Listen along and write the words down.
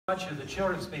Much of the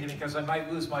children's meeting because I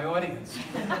might lose my audience.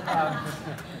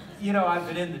 You know, I've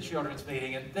been in the children's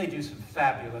meeting and they do some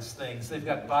fabulous things. They've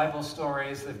got Bible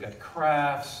stories, they've got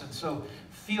crafts, and so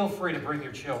feel free to bring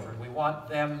your children. We want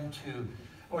them to,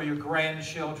 or your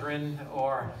grandchildren,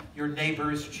 or your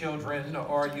neighbor's children,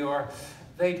 or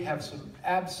they'd have some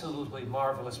absolutely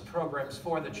marvelous programs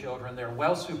for the children. They're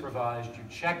well supervised. You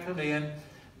check them in.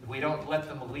 We don't let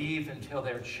them leave until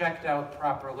they're checked out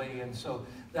properly, and so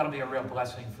that'll be a real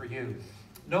blessing for you.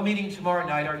 No meeting tomorrow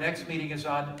night. Our next meeting is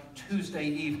on Tuesday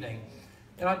evening.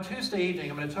 And on Tuesday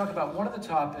evening, I'm going to talk about one of the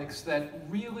topics that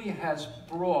really has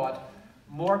brought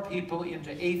more people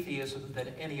into atheism than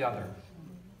any other.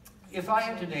 If I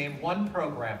had to name one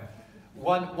program,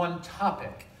 one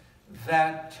topic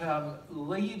that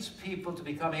leads people to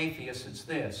become atheists, it's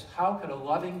this: how could a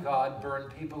loving God burn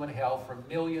people in hell for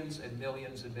millions and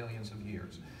millions and millions of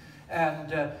years?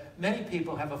 And many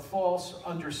people have a false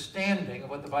understanding of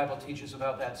what the Bible teaches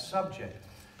about that subject.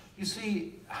 You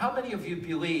see, how many of you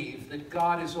believe that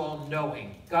God is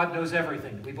all-knowing? God knows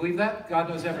everything. Do we believe that? God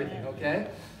knows everything, okay?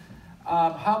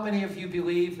 How many of you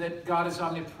believe that God is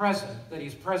omnipresent, that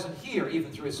he's present here,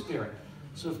 even through his Spirit?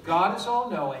 So if God is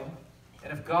all-knowing,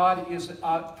 and if God is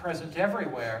present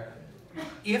everywhere,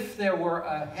 if there were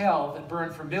a hell that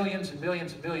burned for millions and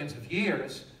millions and millions of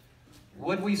years,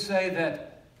 would we say that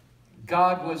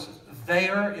God was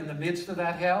there in the midst of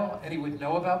that hell and he would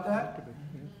know about that?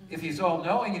 If he's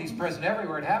all-knowing and he's present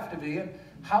everywhere, it'd have to be. And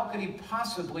how could he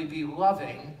possibly be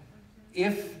loving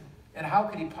and how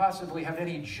could he possibly have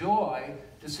any joy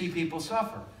to see people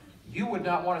suffer? You would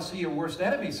not want to see your worst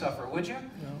enemy suffer, would you?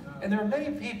 No. And there are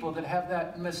many people that have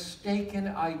that mistaken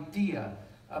idea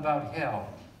about hell.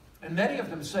 And many of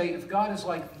them say, if God is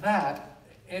like that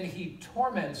and he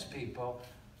torments people,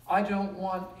 I don't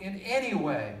want in any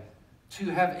way to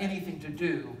have anything to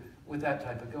do with that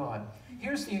type of God.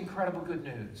 Here's the incredible good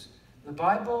news. The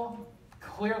Bible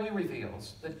clearly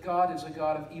reveals that God is a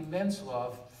God of immense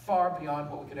love, far beyond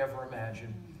what we could ever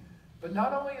imagine. But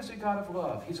not only is he a God of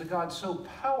love, he's a God so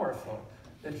powerful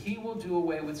that he will do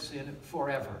away with sin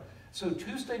forever. So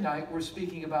Tuesday night, we're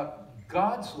speaking about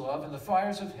God's love and the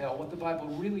fires of hell, what the Bible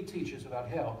really teaches about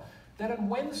hell. Then on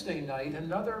Wednesday night,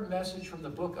 another message from the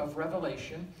book of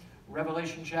Revelation,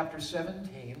 Revelation chapter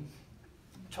 17,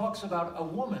 talks about a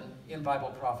woman in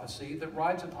Bible prophecy that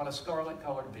rides upon a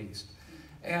scarlet-colored beast.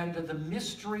 And the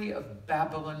mystery of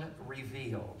Babylon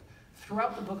revealed.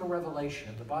 Throughout the book of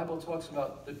Revelation, the Bible talks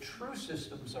about the true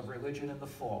systems of religion and the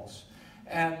false.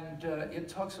 And it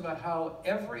talks about how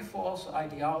every false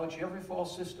ideology, every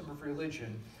false system of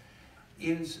religion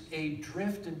is a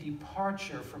drift and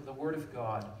departure from the Word of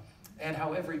God, and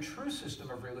how every true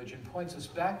system of religion points us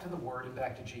back to the Word and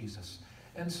back to Jesus.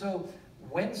 And so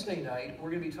Wednesday night, we're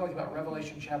going to be talking about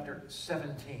Revelation chapter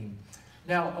 17.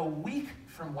 Now, a week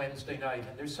from Wednesday night,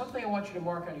 and there's something I want you to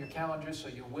mark on your calendar so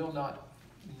you will not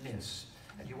miss,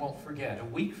 and you won't forget. A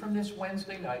week from this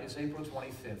Wednesday night is April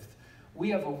 25th. We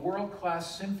have a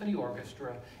world-class symphony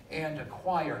orchestra and a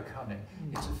choir coming.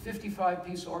 It's a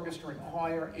 55-piece orchestra and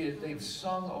choir. They've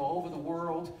sung all over the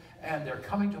world, and they're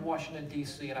coming to Washington,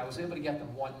 D.C., and I was able to get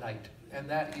them one night, and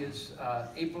that is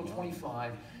April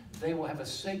 25. They will have a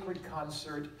sacred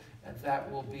concert, and that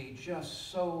will be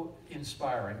just so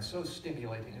inspiring, so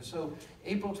stimulating. And so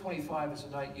April 25 is a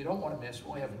night you don't want to miss. We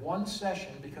only have one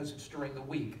session because it's during the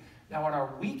week. Now on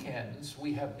our weekends,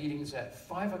 we have meetings at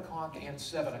 5 o'clock and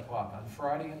 7 o'clock on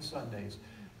Friday and Sundays.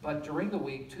 But during the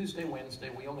week, Tuesday, Wednesday,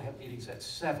 we only have meetings at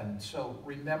 7. So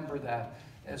remember that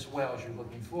as well as you're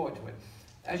looking forward to it.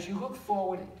 As you look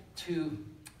forward to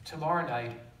tomorrow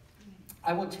night,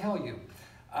 I will tell you,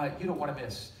 you don't want to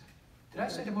miss. Did I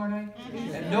say tomorrow night?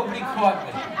 Mm-hmm. And nobody caught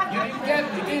me. You didn't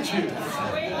get me, did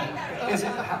you? Is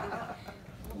it?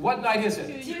 What night is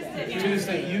it? Tuesday.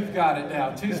 Tuesday. You've got it now.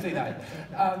 Tuesday night.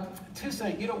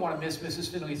 Tuesday, you don't want to miss Mrs.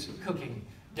 Finley's cooking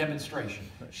demonstration.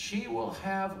 She will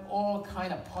have all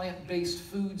kind of plant-based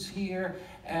foods here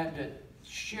and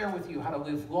share with you how to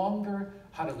live longer,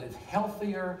 how to live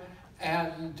healthier,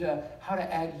 and how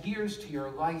to add years to your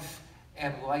life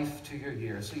and life to your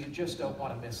years. So you just don't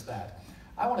want to miss that.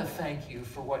 I want to thank you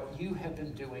for what you have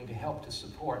been doing to help to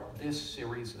support this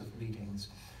series of meetings.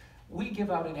 We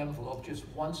give out an envelope just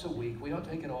once a week. We don't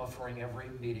take an offering every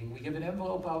meeting. We give an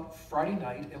envelope out Friday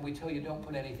night, and we tell you don't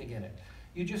put anything in it.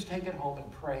 You just take it home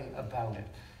and pray about it.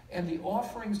 And the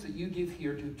offerings that you give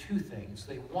here do two things.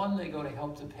 One, they go to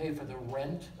help to pay for the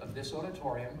rent of this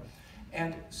auditorium.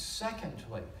 And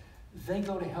secondly, they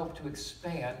go to help to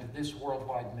expand this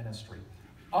worldwide ministry.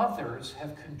 Others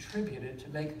have contributed to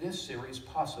make this series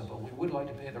possible. We would like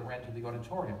to pay the rent of the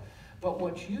auditorium. But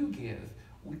what you give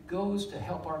goes to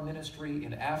help our ministry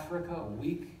in Africa. A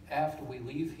week after we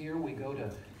leave here, we go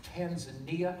to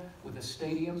Tanzania with a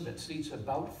stadium that seats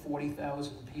about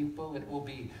 40,000 people. It will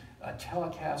be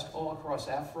telecast all across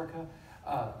Africa.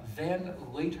 Then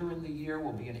later in the year,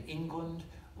 we'll be in England.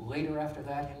 Later after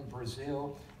that, in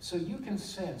Brazil. So you can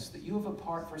sense that you have a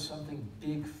part for something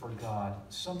big for God,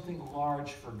 something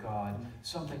large for God,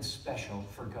 something special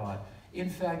for God. In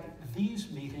fact,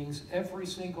 these meetings, every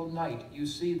single night, you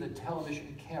see the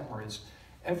television cameras.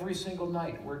 Every single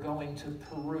night, we're going to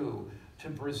Peru, to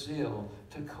Brazil,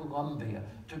 to Colombia,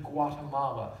 to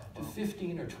Guatemala, to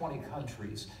 15 or 20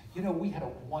 countries. You know, we had a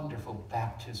wonderful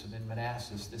baptism in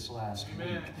Manassas this last week.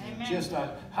 Amen. Just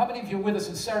how many of you were with us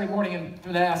on Saturday morning in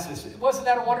Manassas? Wasn't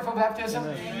that a wonderful baptism?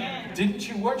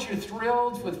 Amen. Weren't you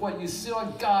thrilled with what you saw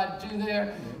God do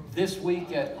there? This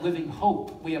week at Living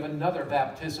Hope, we have another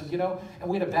baptism, you know, and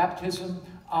we had a baptism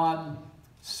on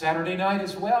Saturday night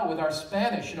as well with our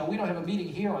Spanish. You know, we don't have a meeting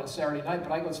here on Saturday night,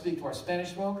 but I go and speak to our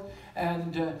Spanish folk.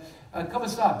 And, ¿cómo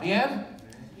está? ¿Bien?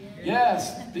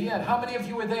 Yes, bien. How many of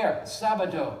you were there?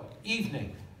 Sábado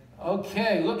evening.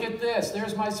 Okay, look at this.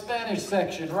 There's my Spanish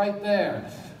section right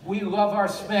there. We love our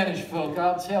Spanish folk,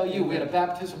 I'll tell you. We had a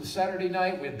baptism Saturday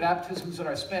night. We had baptisms at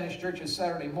our Spanish churches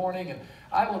Saturday morning. And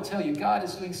I will tell you, God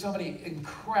is doing so many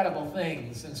incredible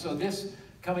things. And so this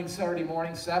coming Saturday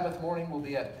morning, Sabbath morning, we'll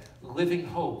be at Living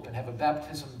Hope and have a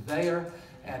baptism there.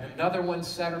 And another one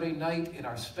Saturday night in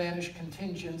our Spanish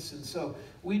contingents. And so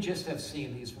we just have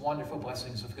seen these wonderful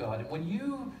blessings of God. And when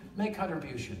you make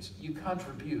contributions, you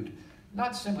contribute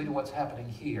not simply to what's happening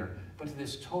here, but to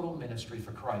this total ministry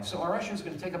for Christ. So our usher is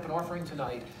going to take up an offering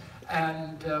tonight.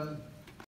 And